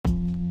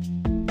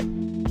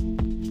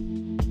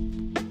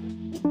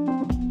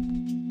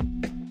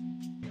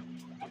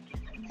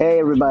Hey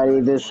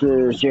everybody, this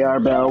is JR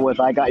Bell with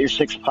I Got Your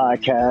Six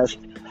podcast.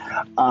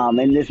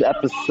 In this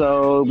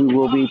episode, we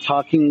will be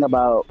talking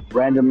about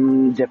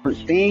random different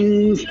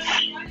things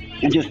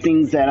and just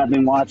things that I've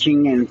been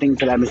watching and things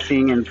that I've been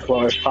seeing as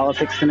far as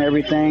politics and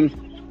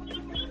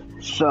everything.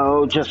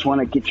 So just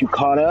want to get you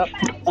caught up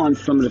on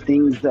some of the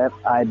things that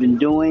I've been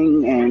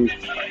doing and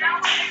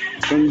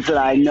things that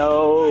I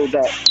know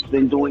that's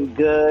been doing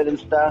good and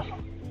stuff.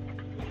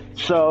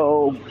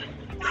 So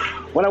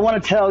what I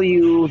want to tell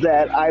you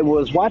that I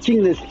was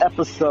watching this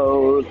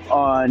episode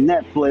on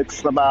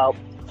Netflix about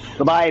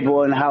the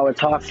Bible and how it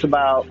talks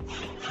about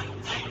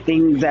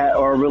things that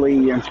are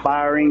really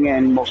inspiring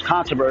and most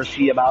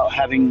controversy about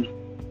having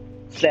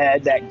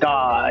said that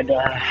God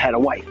had a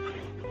wife.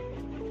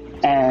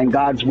 And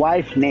God's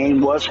wife's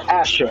name was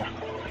Asher.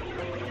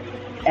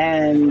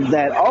 And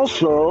that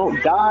also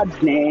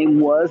God's name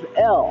was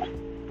El,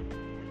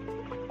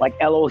 like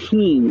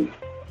Elohim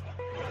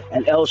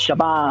and El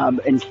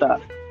Shabab and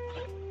stuff.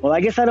 Well, I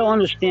guess I don't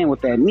understand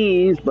what that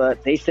means,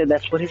 but they said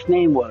that's what his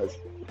name was.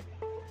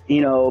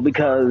 You know,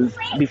 because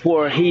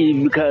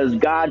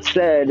God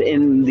said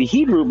in the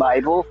Hebrew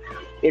Bible,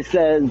 it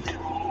says,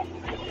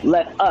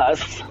 let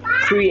us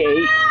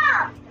create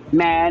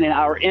man in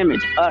our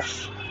image.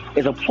 Us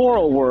is a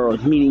plural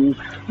word, meaning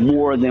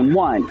more than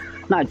one.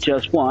 Not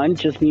just one,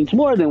 just means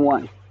more than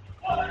one.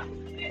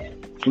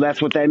 So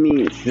that's what that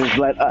means, is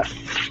let us.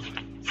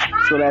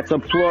 So that's a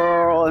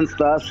plural and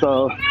stuff,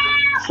 so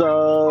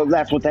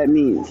that's what that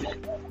means.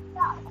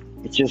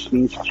 It just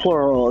means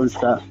plural and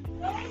stuff.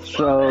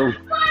 So,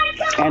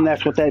 and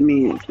that's what that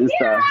means and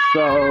stuff.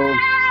 So,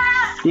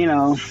 you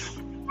know,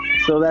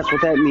 so that's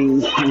what that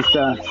means and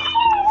stuff.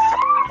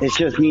 It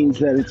just means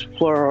that it's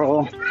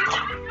plural.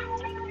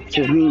 It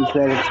just means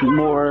that it's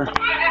more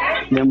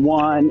than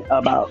one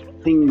about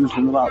things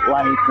and about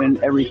life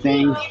and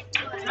everything.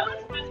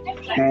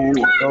 And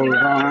what goes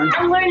on.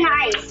 I'm learning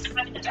ice.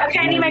 Okay,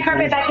 I need my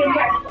carpet back in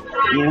here.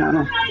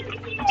 Yeah.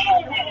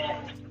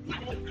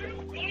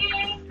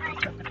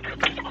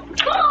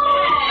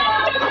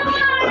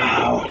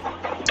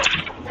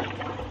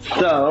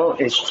 So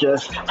it's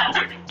just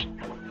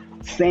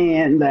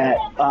saying that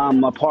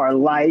a part of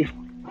life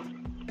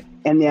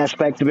and the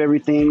aspect of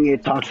everything,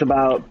 it talks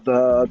about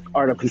the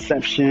art of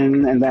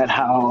conception and that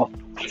how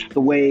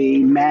the way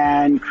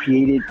man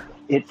created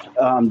its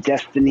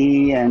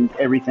destiny and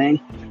everything.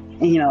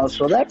 And, you know,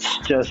 so that's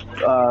just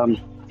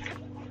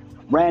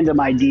random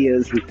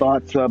ideas and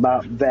thoughts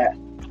about that.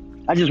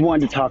 I just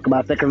wanted to talk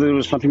about that because it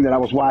was something that I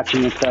was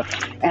watching and stuff.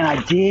 And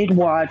I did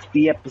watch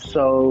the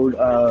episode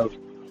of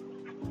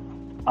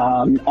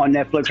on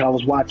Netflix. I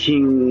was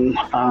watching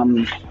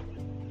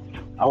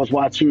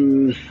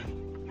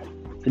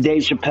the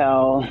Dave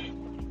Chappelle,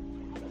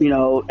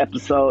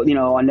 episode,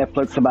 on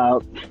Netflix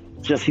about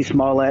Jussie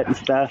Smollett and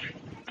stuff.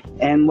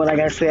 And what I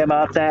gotta say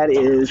about that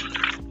is,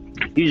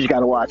 you just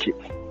gotta watch it.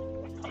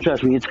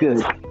 Trust me, it's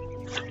good.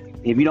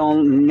 If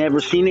you never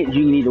seen it,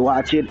 you need to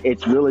watch it.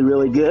 It's really,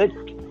 really good.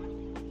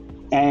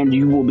 And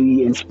you will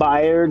be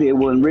inspired. It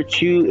will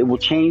enrich you. It will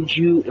change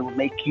you. It will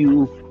make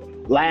you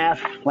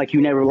laugh like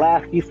you never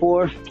laughed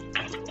before.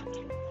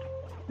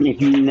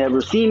 If you've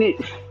never seen it,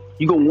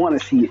 you're going to want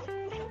to see it.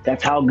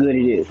 That's how good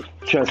it is.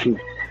 Trust me.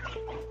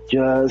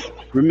 Just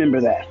remember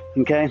that,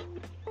 okay?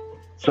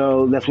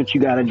 So that's what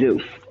you got to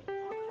do.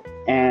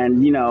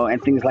 And,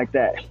 and things like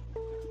that.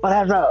 But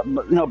as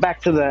back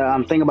to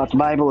the thing about the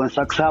Bible and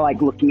stuff, because I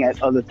like looking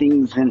at other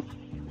things and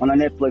on the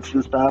Netflix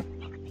and stuff.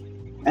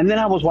 And then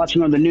I was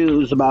watching on the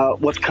news about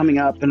what's coming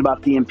up and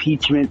about the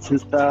impeachments and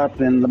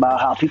stuff and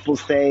about how people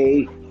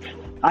say,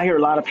 I hear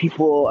a lot of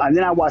people, and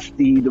then I watched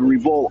the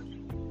Revolt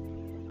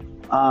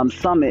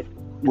Summit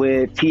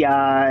with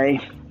T.I.,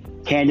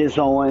 Candace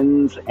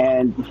Owens,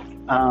 and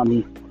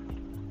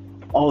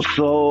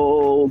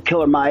also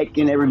Killer Mike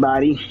and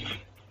everybody.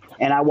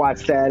 And I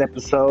watched that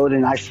episode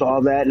and I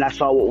saw that and I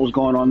saw what was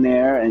going on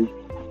there. And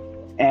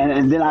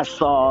then I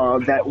saw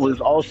that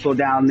was also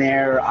down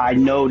there, I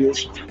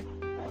noticed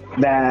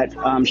that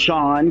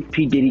Sean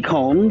P. Diddy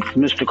Combs,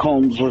 Mr.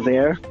 Combs, was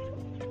there,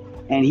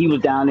 and he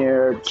was down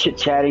there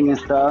chit-chatting and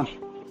stuff,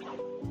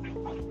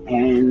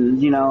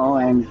 and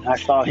and I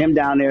saw him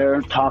down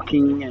there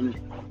talking and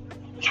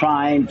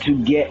trying to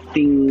get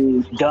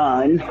things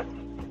done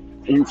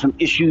in some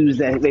issues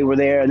that they were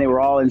there, and they were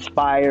all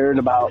inspired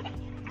about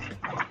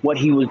what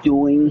he was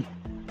doing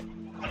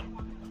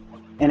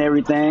and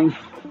everything,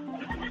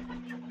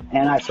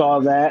 and I saw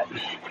that.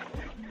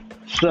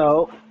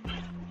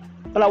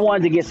 But I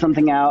wanted to get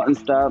something out and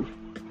stuff.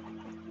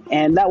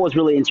 And that was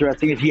really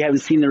interesting. If you haven't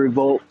seen the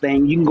Revolt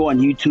thing, you can go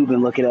on YouTube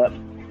and look it up.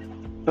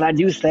 But I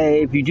do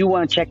say, if you do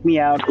want to check me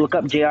out, look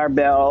up JR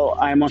Bell.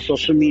 I'm on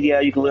social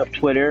media. You can look up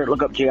Twitter.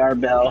 Look up JR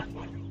Bell.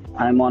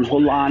 I'm on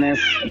Holanis.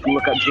 You can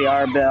look up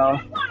JR Bell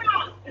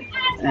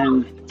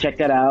and check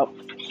that out.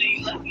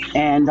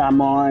 And I'm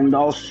on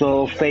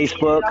also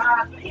Facebook.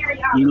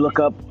 You look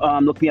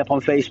me up on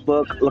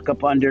Facebook. Look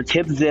up under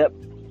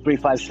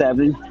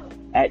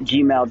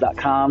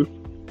tipzip357@gmail.com.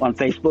 on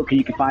Facebook, and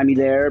you can find me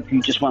there if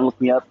you just want to look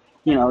me up.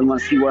 You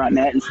want to see where I'm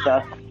at and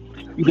stuff.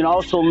 You can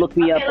also look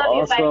me up Okay,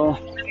 love you.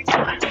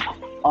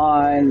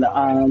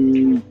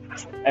 on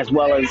as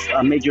well as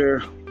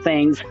major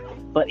things.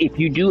 But if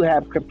you do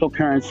have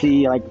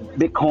cryptocurrency like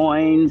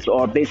Bitcoins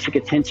or basic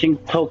attention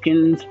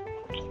tokens,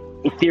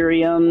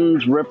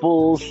 Ethereums,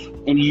 Ripples,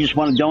 and you just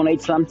want to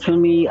donate some to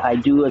me, I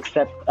do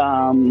accept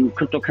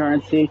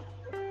cryptocurrency.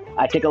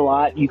 I take a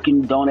lot. You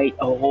can donate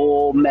a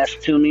whole mess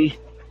to me,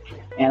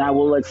 and I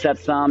will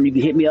accept some. You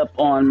can hit me up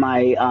on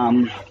my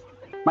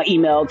my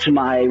email to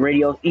my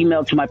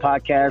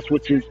podcast,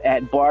 which is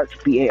at Bart,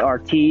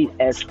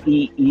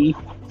 BARTSEE,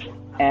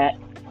 at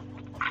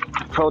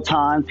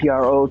proton,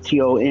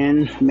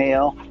 PROTON,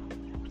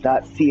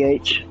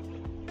 mail.ch.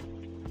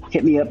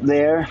 Hit me up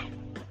there.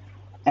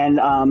 And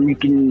you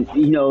can,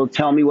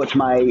 tell me what's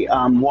my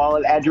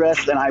wallet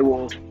address, and I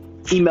will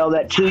email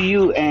that to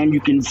you, and you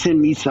can send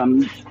me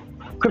some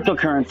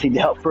cryptocurrency to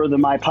help further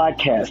my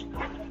podcast.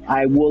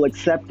 I will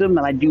accept them,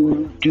 and I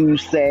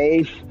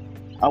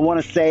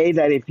want to say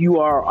that if you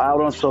are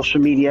out on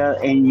social media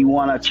and you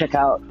want to check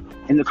out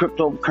in the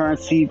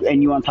cryptocurrency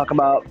and you want to talk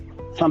about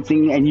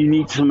something and you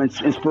need some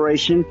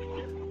inspiration,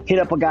 hit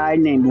up a guy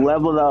named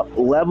Level Up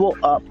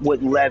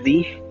with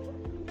Levy.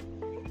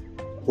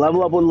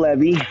 Level Up with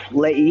Levy,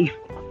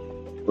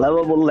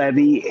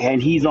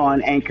 and he's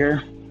on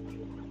Anchor.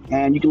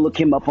 And you can look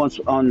him up on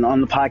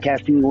the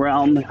podcasting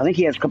realm. I think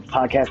he has a couple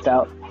podcasts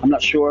out. I'm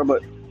not sure,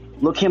 but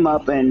look him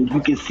up and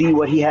you can see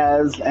what he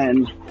has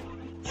and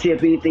see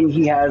if anything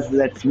he has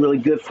that's really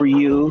good for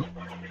you,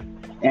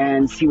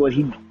 and see what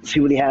he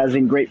has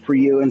and great for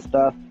you and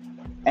stuff,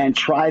 and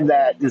try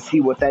that and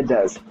see what that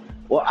does.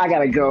 Well, I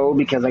gotta go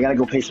because I gotta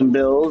go pay some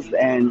bills,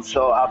 and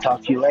so I'll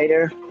talk to you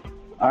later.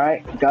 All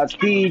right,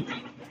 Godspeed.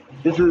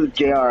 This is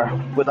JR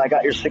with I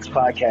Got Your Six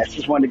podcast.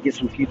 Just wanted to get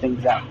some few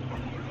things out.